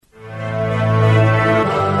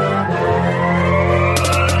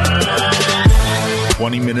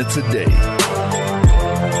20 minutes a day,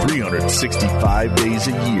 365 days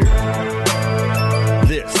a year.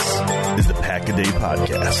 This is the Pack a Day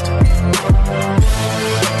Podcast.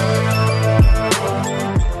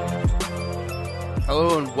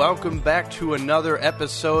 Hello and welcome back to another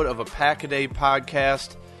episode of a Pack a Day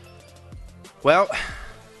Podcast. Well,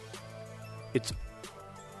 it's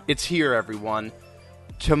here, everyone.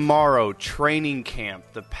 Tomorrow, training camp.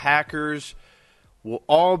 The Packers will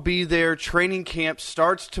all be there. Training camp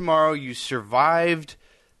starts tomorrow. You survived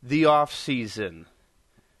the off-season.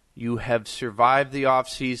 You have survived the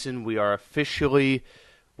off-season. We are officially,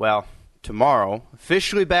 tomorrow,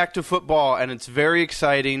 officially back to football, and it's very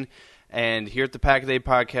exciting. And here at the Pack a Day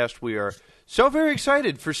Podcast, we are so very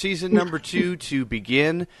excited for season number 2 to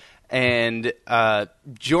begin. And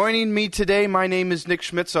joining me today, my name is Nick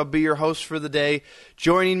Schmitz. I'll be your host for the day.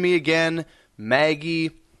 Joining me again,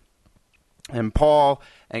 Maggie and Paul.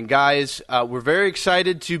 And guys, we're very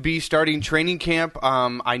excited to be starting training camp.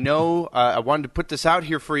 I know I wanted to put this out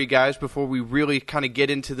here for you guys before we really kind of get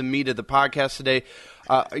into the meat of the podcast today.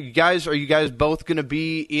 Are you guys both going to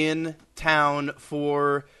be in town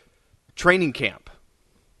for training camp?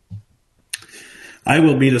 I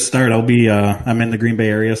will be to start. I'm in the Green Bay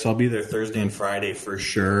area, so I'll be there Thursday and Friday for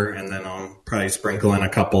sure, and then I'll probably sprinkle in a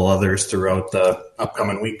couple others throughout the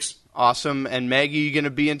upcoming weeks. Awesome. And Maggie, you going to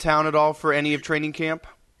be in town at all for any of training camp?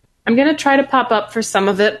 I'm going to try to pop up for some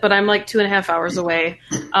of it, but I'm like 2.5 hours away.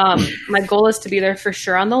 My goal is to be there for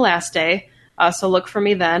sure on the last day, so look for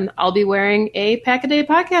me then. I'll be wearing a Pack a Day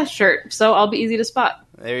Podcast shirt, so I'll be easy to spot.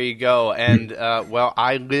 There you go. And,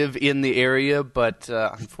 I live in the area, but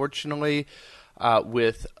unfortunately,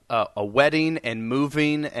 with a wedding and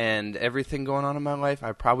moving and everything going on in my life,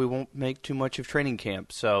 I probably won't make too much of training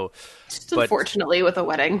camp. Unfortunately, with a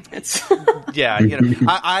wedding, it's yeah.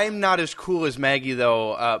 I'm not as cool as Maggie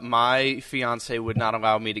though. My fiance would not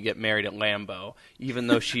allow me to get married at Lambeau, even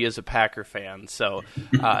though she is a Packer fan. So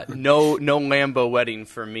no Lambeau wedding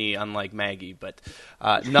for me, unlike Maggie. But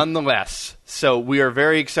nonetheless, so we are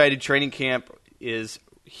very excited. Training camp is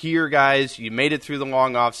here, guys. You made it through the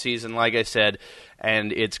long off season, like I said,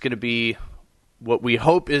 and it's going to be what we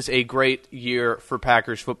hope is a great year for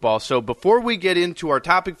Packers football. So before we get into our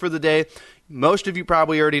topic for the day, most of you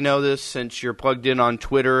probably already know this since you're plugged in on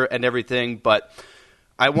Twitter and everything, but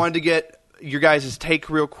I wanted to get your guys' take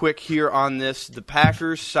real quick here on this. The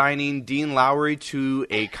Packers signing Dean Lowry to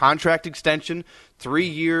a contract extension, 3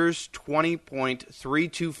 years,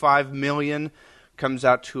 $20.325 million, comes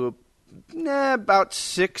out to about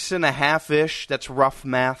 6.5-ish. That's rough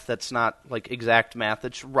math. That's not like exact math.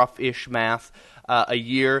 It's rough-ish math a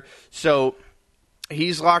year. So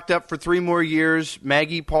he's locked up for 3 more years.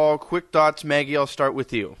 Maggie, Paul, quick thoughts. Maggie, I'll start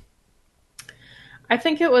with you. I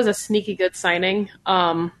think it was a sneaky good signing.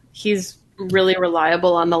 He's really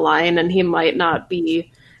reliable on the line, and he might not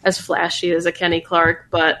be as flashy as a Kenny Clark,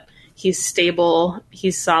 but he's stable,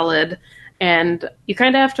 he's solid. And you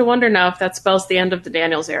kind of have to wonder now if that spells the end of the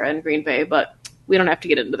Daniels era in Green Bay, but we don't have to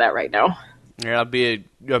get into that right now. Yeah, that'll be,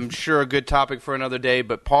 I'm sure, a good topic for another day.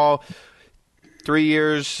 But, Paul, 3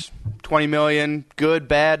 years, $20 million, good,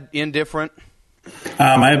 bad, indifferent?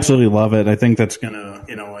 I absolutely love it. I think that's going to,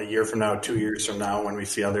 a year from now, 2 years from now, when we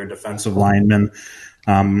see other defensive linemen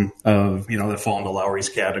that fall into Lowry's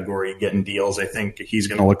category getting deals, I think he's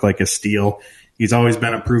going to look like a steal. He's always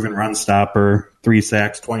been a proven run stopper, 3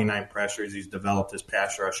 sacks, 29 pressures. He's developed his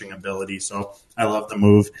pass rushing ability, so I love the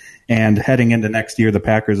move. And heading into next year, the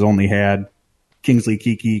Packers only had Kingsley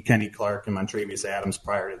Keke, Kenny Clark, and Montravius Adams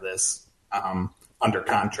prior to this under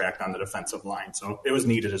contract on the defensive line, so it was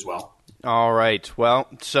needed as well. All right. Well,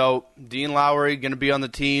 so Dean Lowry going to be on the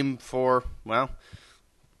team for,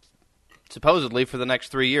 supposedly for the next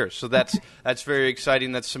 3 years. So that's very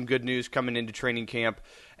exciting. That's some good news coming into training camp.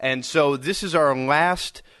 And so this is our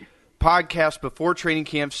last podcast before training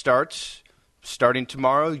camp starts. Starting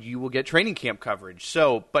tomorrow, you will get training camp coverage.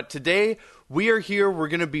 But today we are here. We're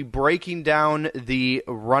going to be breaking down the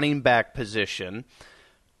running back position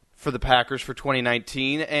for the Packers for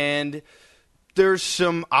 2019. And there's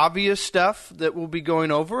some obvious stuff that we'll be going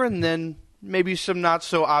over, and then maybe some not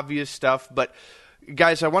so obvious stuff. But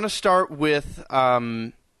guys, I want to start with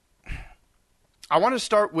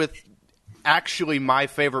actually my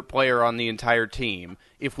favorite player on the entire team,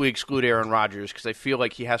 if we exclude Aaron Rodgers, because I feel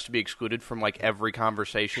like he has to be excluded from like every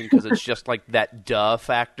conversation because it's just like that duh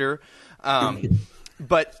factor.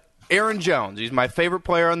 But Aaron Jones, he's my favorite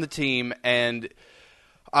player on the team, and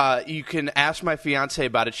you can ask my fiance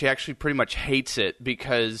about it. She actually pretty much hates it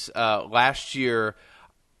because last year,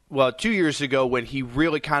 2 years ago when he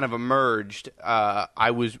really kind of emerged, I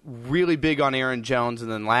was really big on Aaron Jones,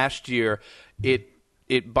 and then last year it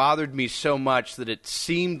it bothered me so much that it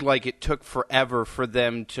seemed like it took forever for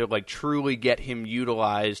them to like truly get him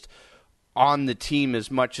utilized on the team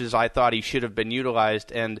as much as I thought he should have been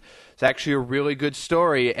utilized. And it's actually a really good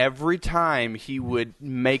story. Every time he would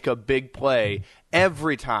make a big play,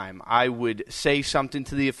 every time I would say something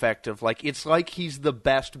to the effect of, like, it's like he's the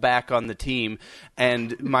best back on the team.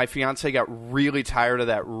 And my fiance got really tired of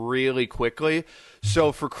that really quickly.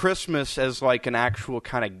 So for Christmas, as like an actual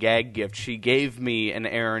kind of gag gift, she gave me an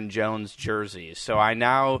Aaron Jones jersey. So I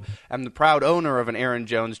now am the proud owner of an Aaron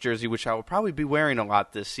Jones jersey, which I will probably be wearing a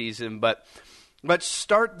lot this season. But let's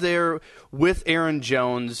start there with Aaron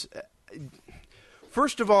Jones.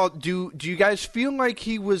 First of all, do you guys feel like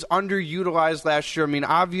he was underutilized last year? I mean,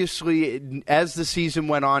 obviously, as the season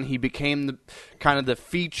went on, he became the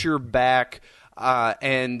feature back.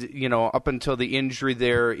 And, up until the injury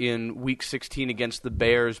there in Week 16 against the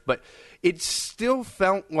Bears. But it still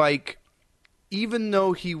felt like, even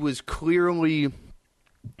though he was clearly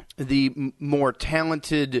the more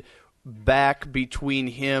talented back between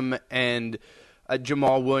him and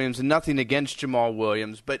Jamal Williams, and nothing against Jamal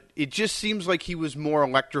Williams, but it just seems like he was more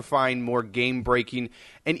electrifying, more game-breaking.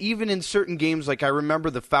 And even in certain games, like I remember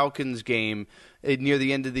the Falcons game near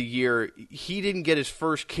the end of the year, he didn't get his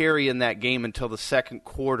first carry in that game until the second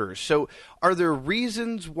quarter. So are there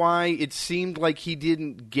reasons why it seemed like he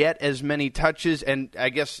didn't get as many touches? And I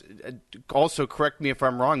guess also correct me if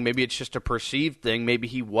I'm wrong, maybe it's just a perceived thing. Maybe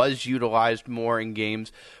he was utilized more in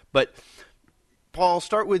games. But Paul, I'll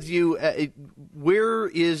start with you. Where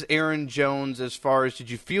is Aaron Jones as far as, did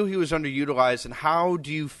you feel he was underutilized, and how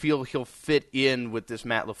do you feel he'll fit in with this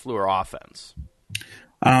Matt LaFleur offense?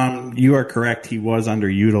 You are correct. He was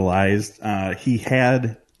underutilized. He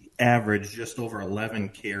had averaged just over 11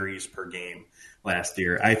 carries per game last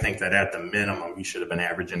year. I think that at the minimum, he should have been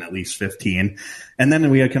averaging at least 15. And then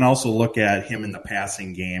we can also look at him in the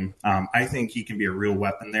passing game. I think he can be a real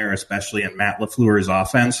weapon there, especially in Matt LaFleur's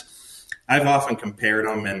offense. I've often compared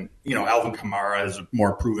him, and, Alvin Kamara is a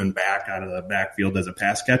more proven back out of the backfield as a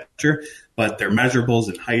pass catcher, but their measurables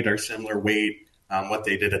and height are similar, weight. What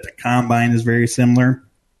they did at the combine is very similar.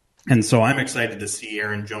 And so I'm excited to see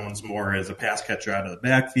Aaron Jones more as a pass catcher out of the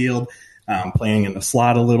backfield, playing in the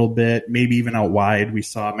slot a little bit, maybe even out wide. We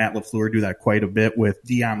saw Matt LaFleur do that quite a bit with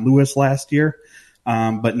Dion Lewis last year.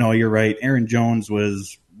 But no, you're right. Aaron Jones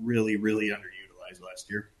was really, really underutilized last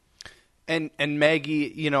year. And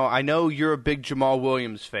Maggie, I know you're a big Jamal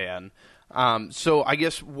Williams fan. So I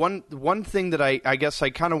guess one thing that I guess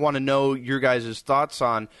I kind of want to know your guys' thoughts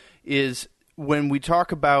on is, when we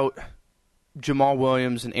talk about Jamal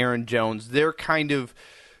Williams and Aaron Jones, they're kind of,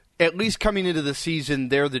 at least coming into the season,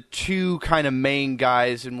 they're the two kind of main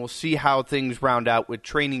guys, and we'll see how things round out with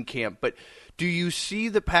training camp. But do you see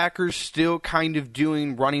the Packers still kind of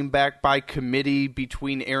doing running back by committee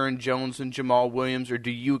between Aaron Jones and Jamal Williams, or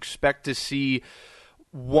do you expect to see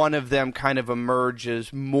one of them kind of emerge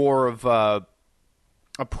as more of a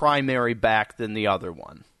primary back than the other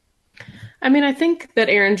one? I mean, I think that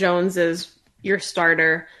Aaron Jones is your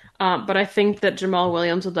starter, but I think that Jamal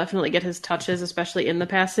Williams will definitely get his touches, especially in the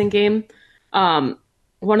passing game.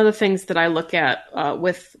 One of the things that I look at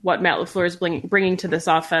with what Matt LaFleur is bringing to this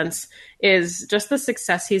offense is just the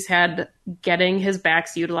success he's had getting his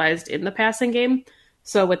backs utilized in the passing game.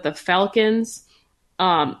 So with the Falcons,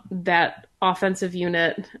 that offensive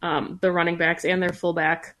unit, the running backs and their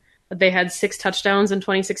fullback, they had 6 touchdowns in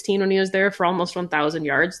 2016 when he was there for almost 1,000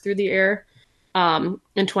 yards through the air. In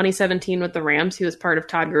 2017 with the Rams, he was part of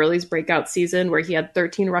Todd Gurley's breakout season where he had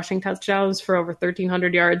 13 rushing touchdowns for over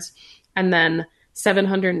 1,300 yards, and then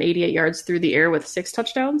 788 yards through the air with 6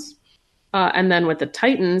 touchdowns. And then with the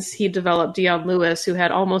Titans, he developed Dion Lewis, who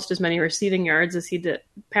had almost as many receiving yards as he did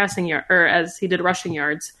rushing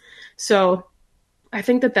yards. So I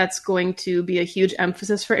think that that's going to be a huge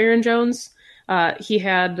emphasis for Aaron Jones. He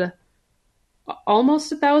had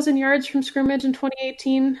almost 1,000 yards from scrimmage in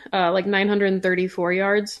 2018, like 934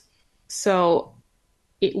 yards. So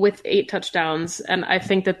with 8 touchdowns, and I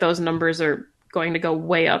think that those numbers are going to go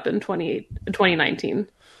way up in 2019.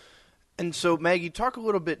 And so, Maggie, talk a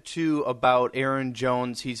little bit, too, about Aaron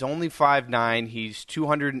Jones. He's only 5'9". He's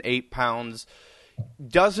 208 pounds.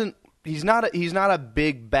 He's not a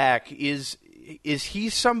big back. Is he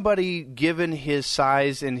somebody, given his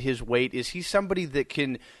size and his weight, is he somebody that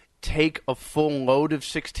can take a full load of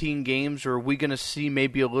 16 games, or are we going to see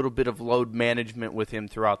maybe a little bit of load management with him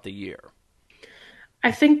throughout the year?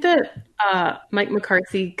 I think that Mike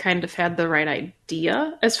McCarthy kind of had the right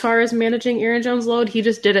idea as far as managing Aaron Jones' load. He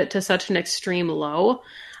just did it to such an extreme low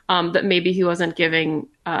that maybe he wasn't giving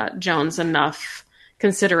Jones enough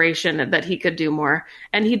consideration that he could do more.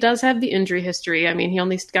 And he does have the injury history. I mean, he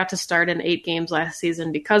only got to start in 8 games last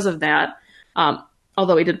season because of that,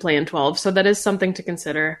 although he did play in 12. So that is something to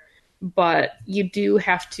consider. But you do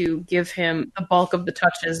have to give him the bulk of the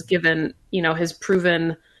touches given, his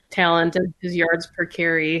proven talent and his yards per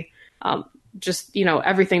carry,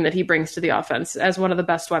 everything that he brings to the offense. As one of the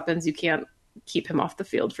best weapons, you can't keep him off the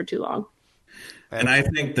field for too long. And I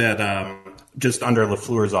think that just under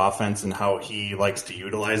LaFleur's offense and how he likes to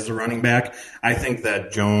utilize the running back, I think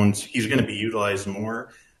that Jones, he's going to be utilized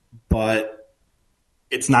more, but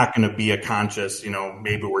it's not going to be a conscious,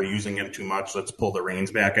 maybe we're using him too much, let's pull the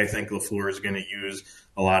reins back. I think LaFleur is going to use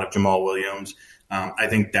a lot of Jamal Williams. I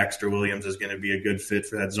think Dexter Williams is going to be a good fit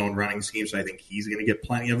for that zone running scheme, so I think he's going to get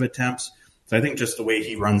plenty of attempts. So I think just the way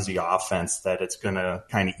he runs the offense, that it's going to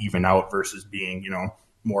kind of even out versus being,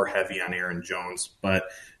 more heavy on Aaron Jones. But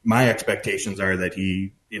my expectations are that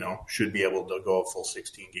he, should be able to go a full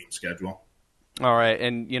 16-game schedule. All right,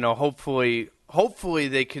 and hopefully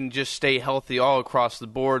they can just stay healthy all across the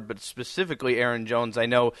board, but specifically Aaron Jones. I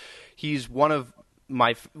know he's one of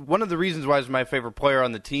the reasons why he's my favorite player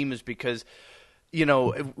on the team is because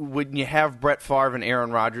when you have Brett Favre and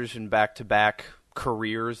Aaron Rodgers in back-to-back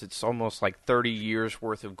careers, it's almost like 30 years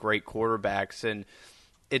worth of great quarterbacks, and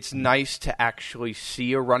it's nice to actually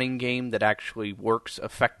see a running game that actually works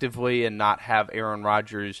effectively and not have Aaron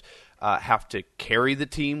Rodgers have to carry the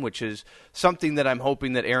team, which is something that I'm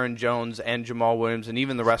hoping that Aaron Jones and Jamal Williams and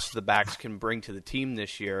even the rest of the backs can bring to the team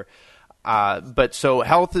this year. But so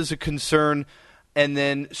health is a concern. And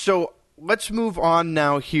then, so let's move on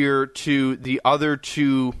now here to the other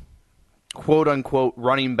two quote-unquote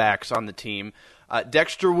running backs on the team.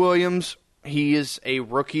 Dexter Williams, he is a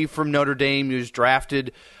rookie from Notre Dame. He was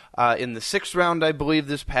drafted in the 6th round, I believe,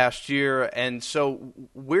 this past year. And so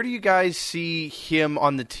where do you guys see him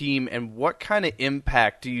on the team, and what kind of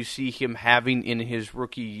impact do you see him having in his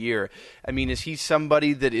rookie year? I mean, is he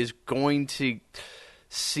somebody that is going to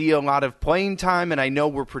see a lot of playing time? And I know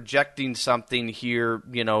we're projecting something here,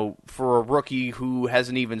 for a rookie who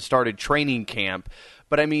hasn't even started training camp.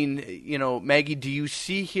 But, I mean, Maggie, do you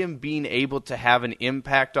see him being able to have an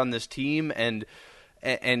impact on this team? And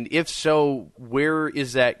if so, where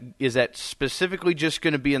is that? Is that specifically just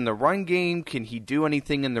going to be in the run game? Can he do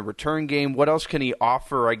anything in the return game? What else can he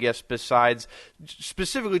offer, I guess, besides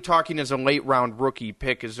specifically talking as a late-round rookie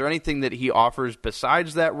pick? Is there anything that he offers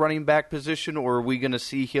besides that running back position, or are we going to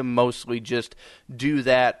see him mostly just do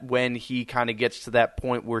that when he kind of gets to that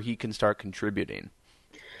point where he can start contributing?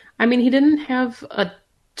 I mean, he didn't have a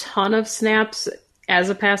ton of snaps as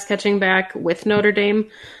a pass-catching back with Notre Dame.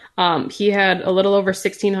 He had a little over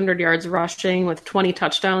 1,600 yards rushing with 20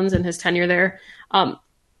 touchdowns in his tenure there,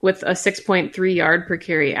 with a 6.3 yard per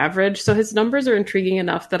carry average. So his numbers are intriguing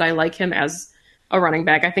enough that I like him as a running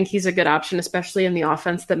back. I think he's a good option, especially in the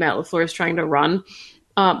offense that Matt LaFleur is trying to run.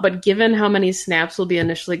 But given how many snaps will be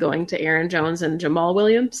initially going to Aaron Jones and Jamal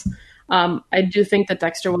Williams, I do think that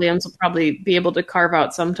Dexter Williams will probably be able to carve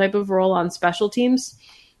out some type of role on special teams.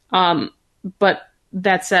 But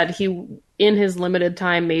that said, he, in his limited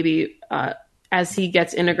time, maybe as he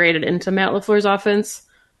gets integrated into Matt LaFleur's offense,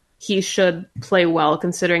 he should play well,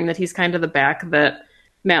 considering that he's kind of the back that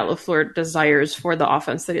Matt LaFleur desires for the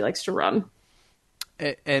offense that he likes to run.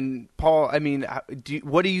 And Paul, I mean,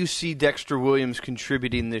 what do you see Dexter Williams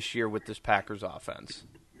contributing this year with this Packers offense?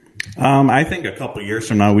 I think a couple years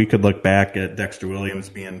from now, we could look back at Dexter Williams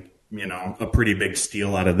being, a pretty big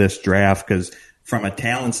steal out of this draft, because from a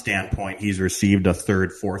talent standpoint, he's received a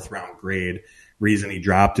 3rd, 4th round grade. Reason he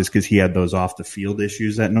dropped is because he had those off the field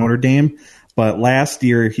issues at Notre Dame. But last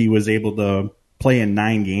year, he was able to play in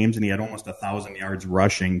 9 games, and he had almost 1,000 yards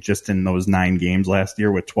rushing just in those 9 games last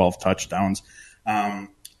year with 12 touchdowns.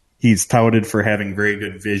 He's touted for having very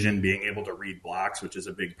good vision, being able to read blocks, which is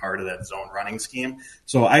a big part of that zone running scheme.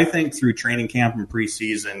 So I think through training camp and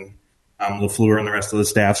preseason, LaFleur and the rest of the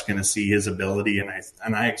staff's going to see his ability,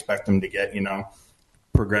 and I expect him to get,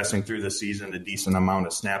 progressing through the season, a decent amount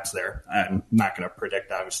of snaps there. I'm not going to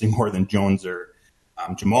predict, obviously, more than Jones or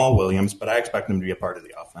Jamal Williams, but I expect him to be a part of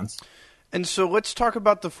the offense. And so let's talk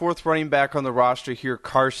about the 4th running back on the roster here,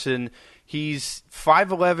 Carson. He's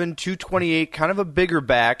 5'11", 228, kind of a bigger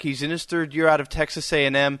back. He's in his 3rd year out of Texas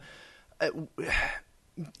A&M.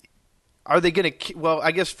 Are they going to – well,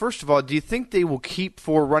 I guess, first of all, do you think they will keep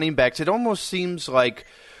 4 running backs? It almost seems like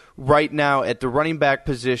right now at the running back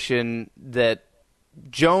position that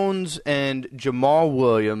Jones and Jamal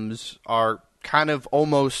Williams are kind of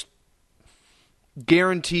almost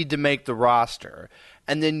guaranteed to make the roster.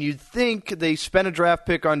 And then you'd think they spent a draft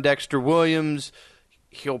pick on Dexter Williams.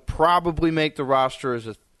 He'll probably make the roster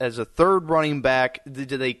as a third running back?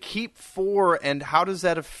 Do they keep 4, and how does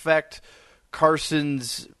that affect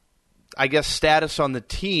Carson's, I guess, status on the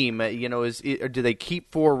team? Do they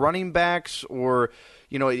keep 4 running backs, or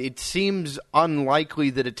it seems unlikely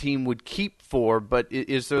that a team would keep 4, but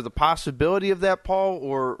is there the possibility of that, Paul,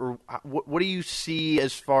 or what do you see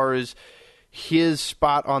as far as his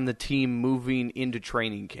spot on the team moving into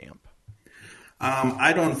training camp?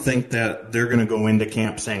 I don't think that they're going to go into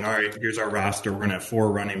camp saying, all right, here's our roster. We're going to have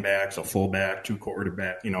 4 running backs, a fullback, 2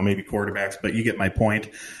 quarterback, maybe quarterbacks, but you get my point.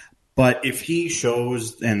 But if he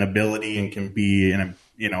shows an ability and can be,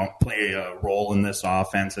 play a role in this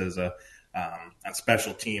offense as a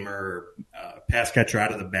special teamer or pass catcher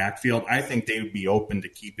out of the backfield, I think they would be open to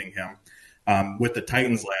keeping him. With the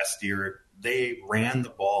Titans last year, they ran the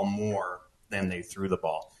ball more than they threw the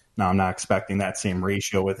ball. Now, I'm not expecting that same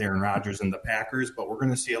ratio with Aaron Rodgers and the Packers, but we're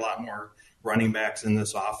going to see a lot more running backs in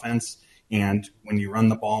this offense. And when you run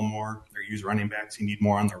the ball more or use running backs, you need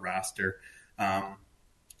more on the roster.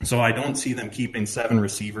 So I don't see them keeping 7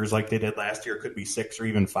 receivers like they did last year. It could be 6 or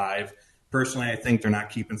even 5. Personally, I think they're not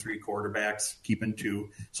keeping 3 quarterbacks, keeping 2.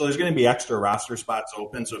 So there's going to be extra roster spots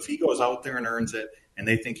open. So if he goes out there and earns it and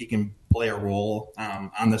they think he can play a role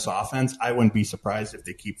on this offense, I wouldn't be surprised if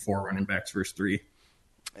they keep 4 running backs versus 3.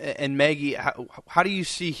 And Maggie, how do you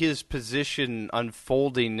see his position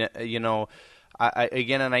unfolding?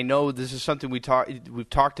 I know this is something we've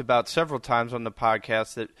talked about several times on the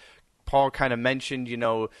podcast, that Paul kind of mentioned, you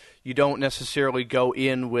don't necessarily go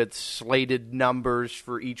in with slated numbers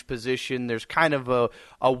for each position. There's kind of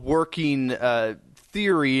a working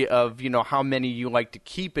theory of, how many you like to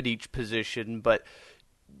keep at each position. But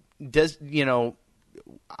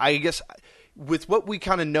I guess with what we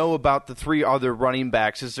kind of know about the 3 other running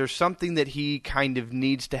backs, is there something that he kind of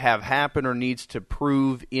needs to have happen or needs to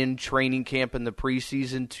prove in training camp in the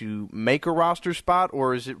preseason to make a roster spot?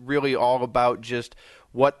 Or is it really all about just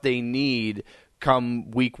what they need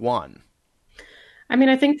come week 1? I mean,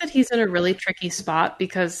 I think that he's in a really tricky spot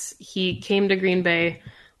because he came to Green Bay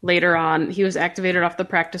later on. He was activated off the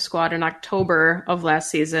practice squad in October of last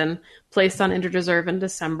season, placed on injured reserve in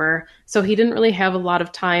December. So he didn't really have a lot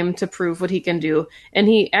of time to prove what he can do. And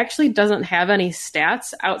he actually doesn't have any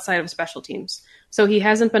stats outside of special teams. So he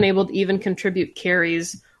hasn't been able to even contribute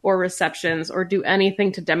carries or receptions or do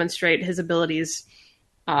anything to demonstrate his abilities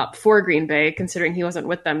for Green Bay, considering he wasn't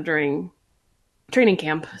with them during training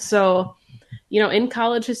camp. So, in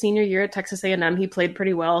college, his senior year at Texas A&M, he played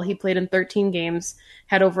pretty well. He played in 13 games,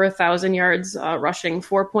 had over 1,000 yards rushing,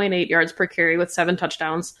 4.8 yards per carry with 7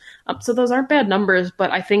 touchdowns. So those aren't bad numbers,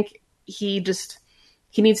 but I think he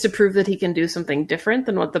needs to prove that he can do something different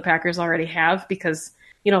than what the Packers already have, because,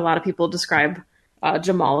 a lot of people describe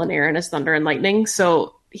Jamal and Aaron as thunder and lightning.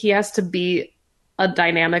 So he has to be a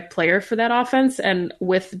dynamic player for that offense. And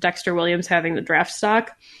with Dexter Williams having the draft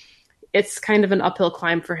stock, it's kind of an uphill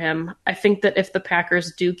climb for him. I think that if the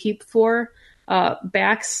Packers do keep 4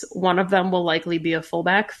 backs, one of them will likely be a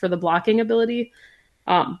fullback for the blocking ability.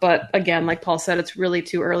 But again, like Paul said, it's really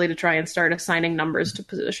too early to try and start assigning numbers to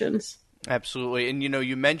positions. Absolutely. And,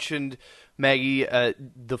 you mentioned, Maggie,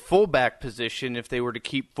 the fullback position, if they were to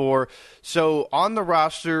keep 4. So on the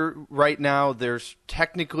roster right now, there's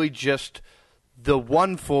technically just the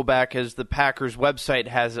one fullback, as the Packers website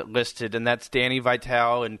has it listed, and that's Danny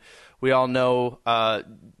Vitale. And we all know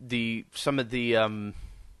some of the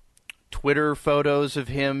Twitter photos of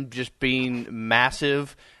him just being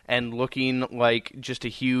massive and looking like just a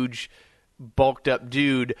huge, bulked up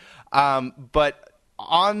dude. But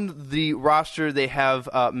on the roster, they have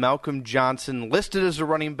Malcolm Johnson listed as a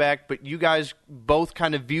running back, but you guys both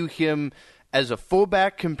kind of view him as a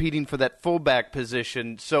fullback competing for that fullback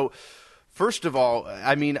position. So, first of all,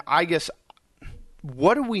 I mean, I guess,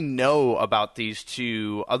 what do we know about these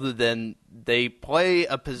two other than they play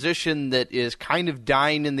a position that is kind of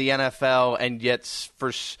dying in the NFL, and yet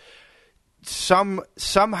for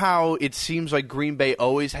somehow it seems like Green Bay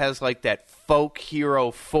always has like that folk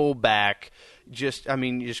hero fullback. Just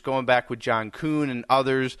going back with John Kuhn and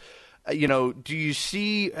others, do you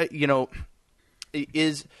see, first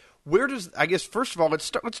of all, let's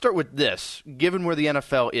start with this. Given where the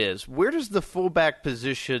NFL is, where does the fullback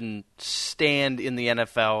position stand in the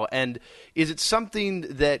NFL, and is it something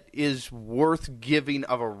that is worth giving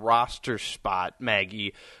of a roster spot,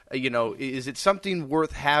 Maggie? Is it something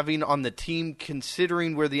worth having on the team,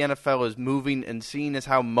 considering where the NFL is moving and seeing as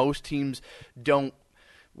how most teams don't?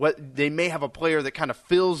 They may have a player that kind of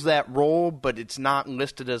fills that role, but it's not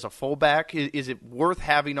listed as a fullback. Is it worth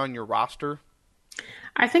having on your roster?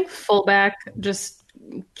 I think fullback, just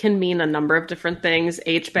can mean a number of different things.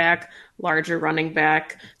 H-back, larger running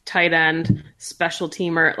back, tight end, special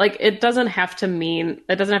teamer. Like, it doesn't have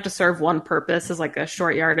to serve one purpose as like a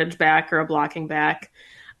short yardage back or a blocking back.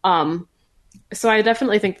 So I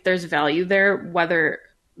definitely think that there's value there, whether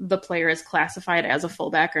the player is classified as a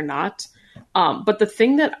fullback or not. But the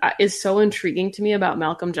thing that is so intriguing to me about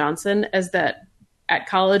Malcolm Johnson is that at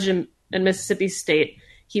college in Mississippi State,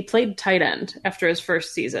 he played tight end after his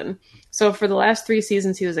first season. So for the last 3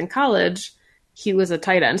 seasons he was in college, he was a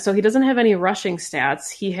tight end. So he doesn't have any rushing stats.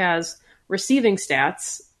 He has receiving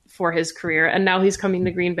stats for his career. And now he's coming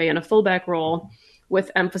to Green Bay in a fullback role with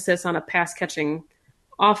emphasis on a pass catching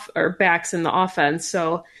backs in the offense.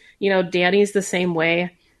 So, Danny's the same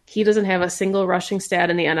way. He doesn't have a single rushing stat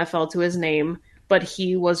in the NFL to his name, but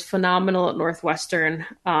he was phenomenal at Northwestern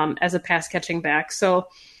as a pass catching back. So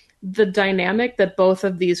the dynamic that both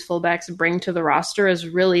of these fullbacks bring to the roster is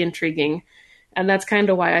really intriguing. And that's kind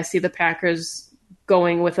of why I see the Packers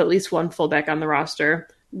going with at least one fullback on the roster.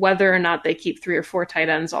 Whether or not they keep 3 or 4 tight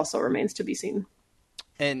ends also remains to be seen.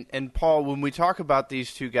 And Paul, when we talk about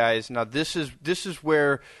these two guys, now this is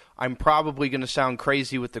where I'm probably going to sound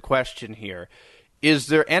crazy with the question here. Is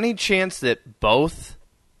there any chance that both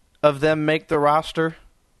of them make the roster?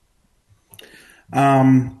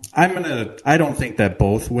 I don't think that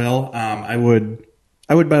both will. I would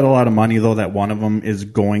bet a lot of money though that one of them is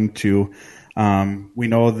going to. We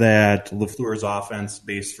know that LaFleur's offense,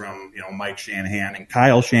 based from Mike Shanahan and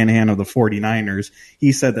Kyle Shanahan of the 49ers,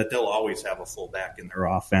 he said that they'll always have a fullback in their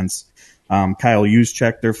offense. Kyle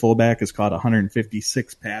Juszczyk, their fullback, has caught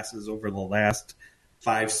 156 passes over the last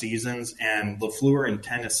 5 seasons, and LaFleur in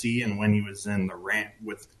Tennessee, and when he was in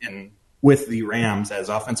the with the Rams as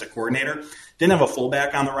offensive coordinator, didn't have a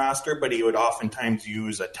fullback on the roster, but he would oftentimes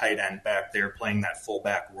use a tight end back there playing that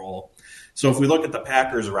fullback role. So if we look at the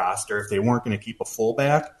Packers roster, if they weren't going to keep a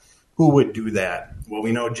fullback, who would do that? Well,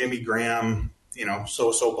 we know Jimmy Graham,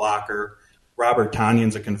 so-so blocker. Robert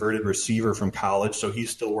Tonyan's a converted receiver from college, so he's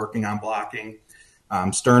still working on blocking.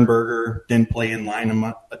 Sternberger didn't play in line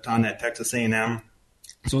a ton at Texas A&M.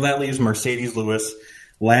 So that leaves Mercedes Lewis.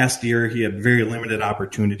 Last year, he had very limited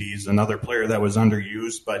opportunities, another player that was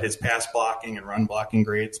underused, but his pass blocking and run blocking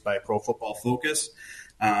grades by Pro Football Focus,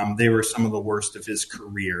 they were some of the worst of his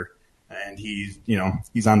career. And he's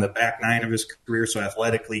on the back 9 of his career, so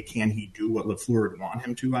athletically, can he do what LaFleur would want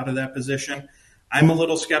him to out of that position? I'm a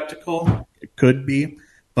little skeptical. It could be.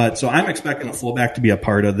 But so I'm expecting a fullback to be a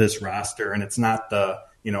part of this roster, and it's not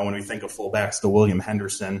when we think of fullbacks, the William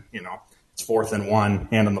Henderson, it's 4th and 1,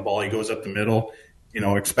 hand on the ball, he goes up the middle.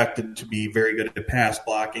 Expected to be very good at pass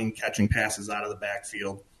blocking, catching passes out of the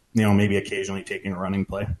backfield, maybe occasionally taking a running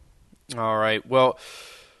play. All right. Well,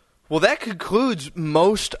 that concludes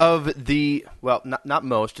most of the – well, not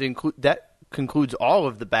most. That concludes all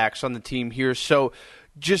of the backs on the team here. So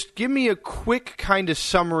just give me a quick kind of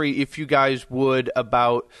summary, if you guys would,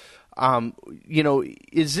 about,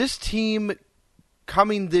 is this team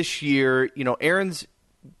coming this year? Aaron's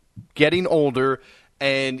getting older,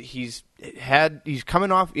 and he's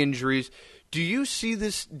coming off injuries. Do you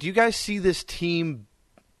guys see this team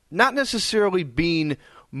not necessarily being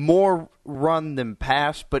more run than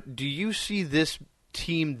pass, but do you see this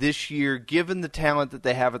team this year, given the talent that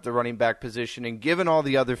they have at the running back position and given all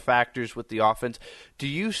the other factors with the offense, do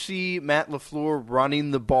you see Matt LaFleur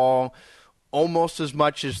running the ball almost as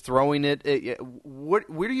much as throwing it?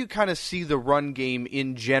 Where do you kind of see the run game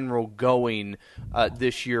in general going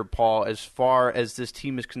this year, Paul, as far as this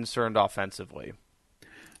team is concerned offensively?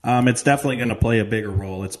 It's definitely going to play a bigger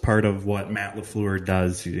role. It's part of what Matt LaFleur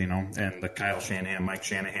does, and the Kyle Shanahan, Mike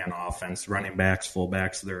Shanahan offense. Running backs,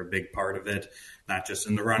 fullbacks, they're a big part of it, not just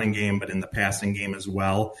in the running game, but in the passing game as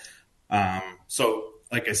well. So,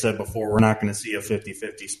 like I said before, we're not going to see a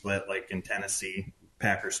 50-50 split like in Tennessee.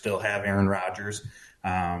 Packers still have Aaron Rodgers,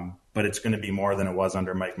 but it's going to be more than it was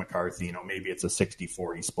under Mike McCarthy. Maybe it's a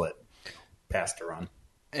 60-40 split, pass to run.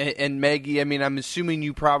 And Maggie, I'm assuming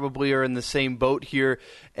you probably are in the same boat here.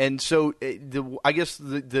 And so I guess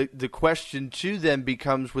the question too then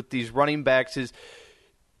becomes with these running backs is,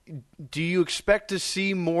 do you expect to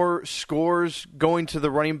see more scores going to the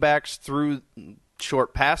running backs through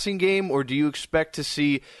short passing game, or do you expect to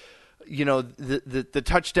see the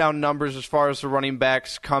touchdown numbers as far as the running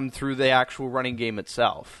backs come through the actual running game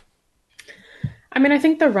itself? I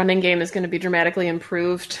think the running game is going to be dramatically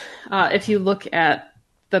improved. If you look at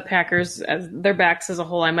the Packers, as their backs as a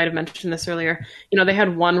whole, I might have mentioned this earlier, they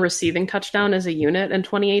had 1 receiving touchdown as a unit in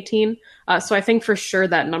 2018. So I think for sure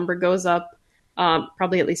that number goes up,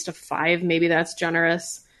 probably at least a 5. Maybe that's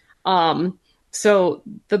generous. So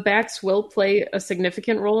the backs will play a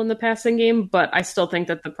significant role in the passing game, but I still think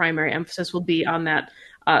that the primary emphasis will be on that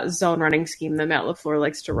zone running scheme that Matt LaFleur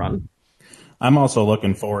likes to run. I'm also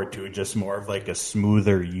looking forward to just more of like a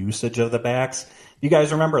smoother usage of the backs. You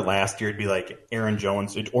guys remember last year, it'd be like Aaron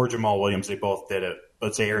Jones or Jamal Williams. They both did it.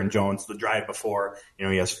 Let's say Aaron Jones, the drive before,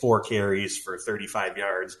 he has 4 carries for 35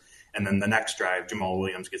 yards. And then the next drive, Jamal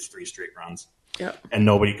Williams gets 3 straight runs. Yep. And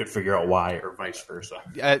nobody could figure out why or vice versa.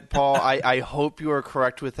 Paul, I hope you are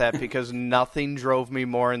correct with that, because nothing drove me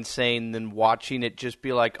more insane than watching it just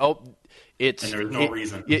be like, oh, and there's no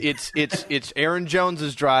reason. It's Aaron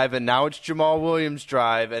Jones's drive, and now it's Jamal Williams'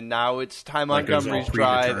 drive, and now it's Ty Montgomery's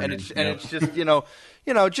drive, and it's just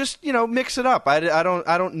mix it up. I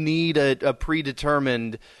don't need a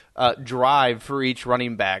predetermined drive for each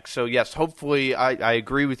running back. So yes, hopefully I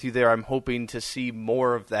agree with you there. I'm hoping to see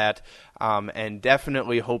more of that, and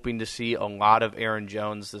definitely hoping to see a lot of Aaron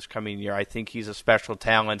Jones this coming year. I think he's a special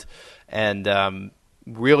talent, and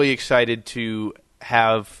really excited to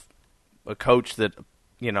have a coach that,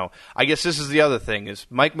 I guess this is the other thing, is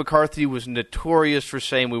Mike McCarthy was notorious for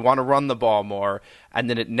saying we want to run the ball more, and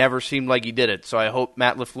then it never seemed like he did it. So I hope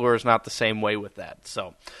Matt LaFleur is not the same way with that.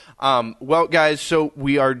 So, well, guys, so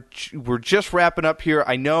we're just wrapping up here.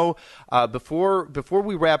 I know before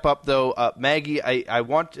we wrap up, though, Maggie, I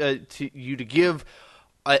want you to give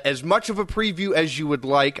as much of a preview as you would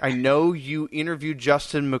like. I know you interviewed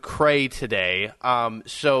Justin McCray today,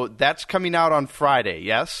 so that's coming out on Friday,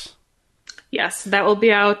 yes? Yes, that will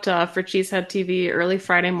be out for Cheesehead TV early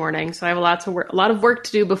Friday morning. So I have a lot of work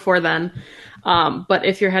to do before then. But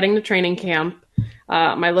if you're heading to training camp,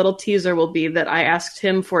 my little teaser will be that I asked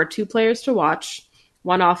him for 2 players to watch,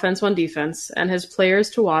 1 offense, 1 defense, and his players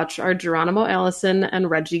to watch are Geronimo Allison and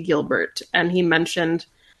Reggie Gilbert. And he mentioned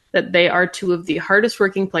that they are 2 of the hardest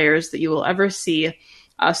working players that you will ever see.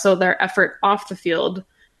 So their effort off the field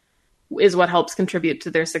is what helps contribute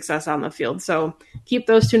to their success on the field. So keep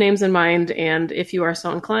those 2 names in mind, and if you are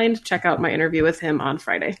so inclined, check out my interview with him on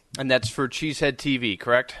Friday. And that's for Cheesehead TV,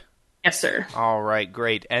 correct? Yes, sir. All right,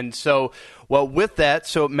 great. And so, well, with that,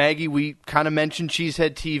 so Maggie, we kind of mentioned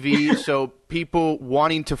Cheesehead TV, so people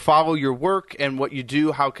wanting to follow your work and what you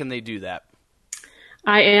do, how can they do that?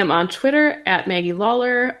 I am on Twitter at Maggie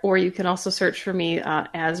Lawler, or you can also search for me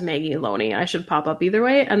as Maggie Loney. I should pop up either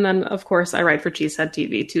way. And then, of course, I write for Cheesehead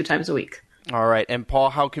TV 2 times a week. All right. And, Paul,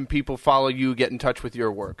 how can people follow you, get in touch with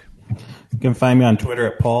your work? You can find me on Twitter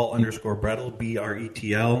at Paul_Bretl,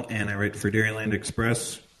 BRETL, and I write for Dairyland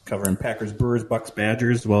Express, covering Packers, Brewers, Bucks,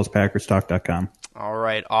 Badgers, as well as PackersTalk.com. All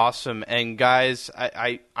right. Awesome. And, guys,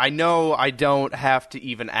 I know I don't have to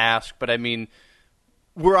even ask, but, I mean,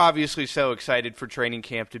 we're obviously so excited for training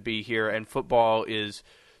camp to be here, and football is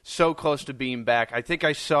so close to being back. I think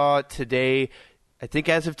I saw today,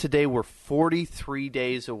 as of today, we're 43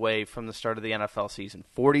 days away from the start of the NFL season.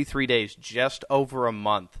 43 days, just over a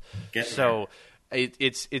month. So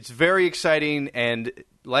it's very exciting, and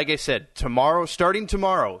like I said, starting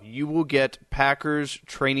tomorrow, you will get Packers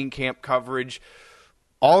training camp coverage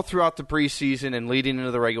all throughout the preseason and leading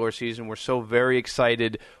into the regular season. We're so very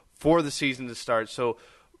excited for the season to start. So,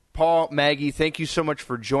 Paul, Maggie, thank you so much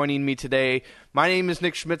for joining me today. My name is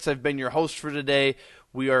Nick Schmitz. I've been your host for today.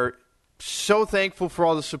 We are so thankful for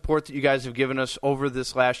all the support that you guys have given us over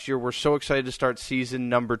this last year. We're so excited to start season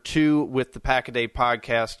number 2 with the Pack-A-Day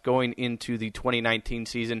podcast going into the 2019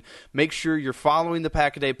 season. Make sure you're following the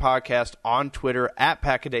Pack-A-Day podcast on Twitter at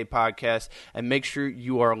Pack-A-Day podcast, and make sure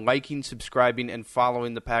you are liking, subscribing, and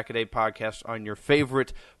following the Pack-A-Day podcast on your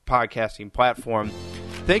favorite podcasting platform.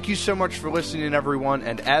 Thank you so much for listening, everyone,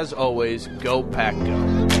 and as always, go Pack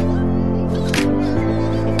Go.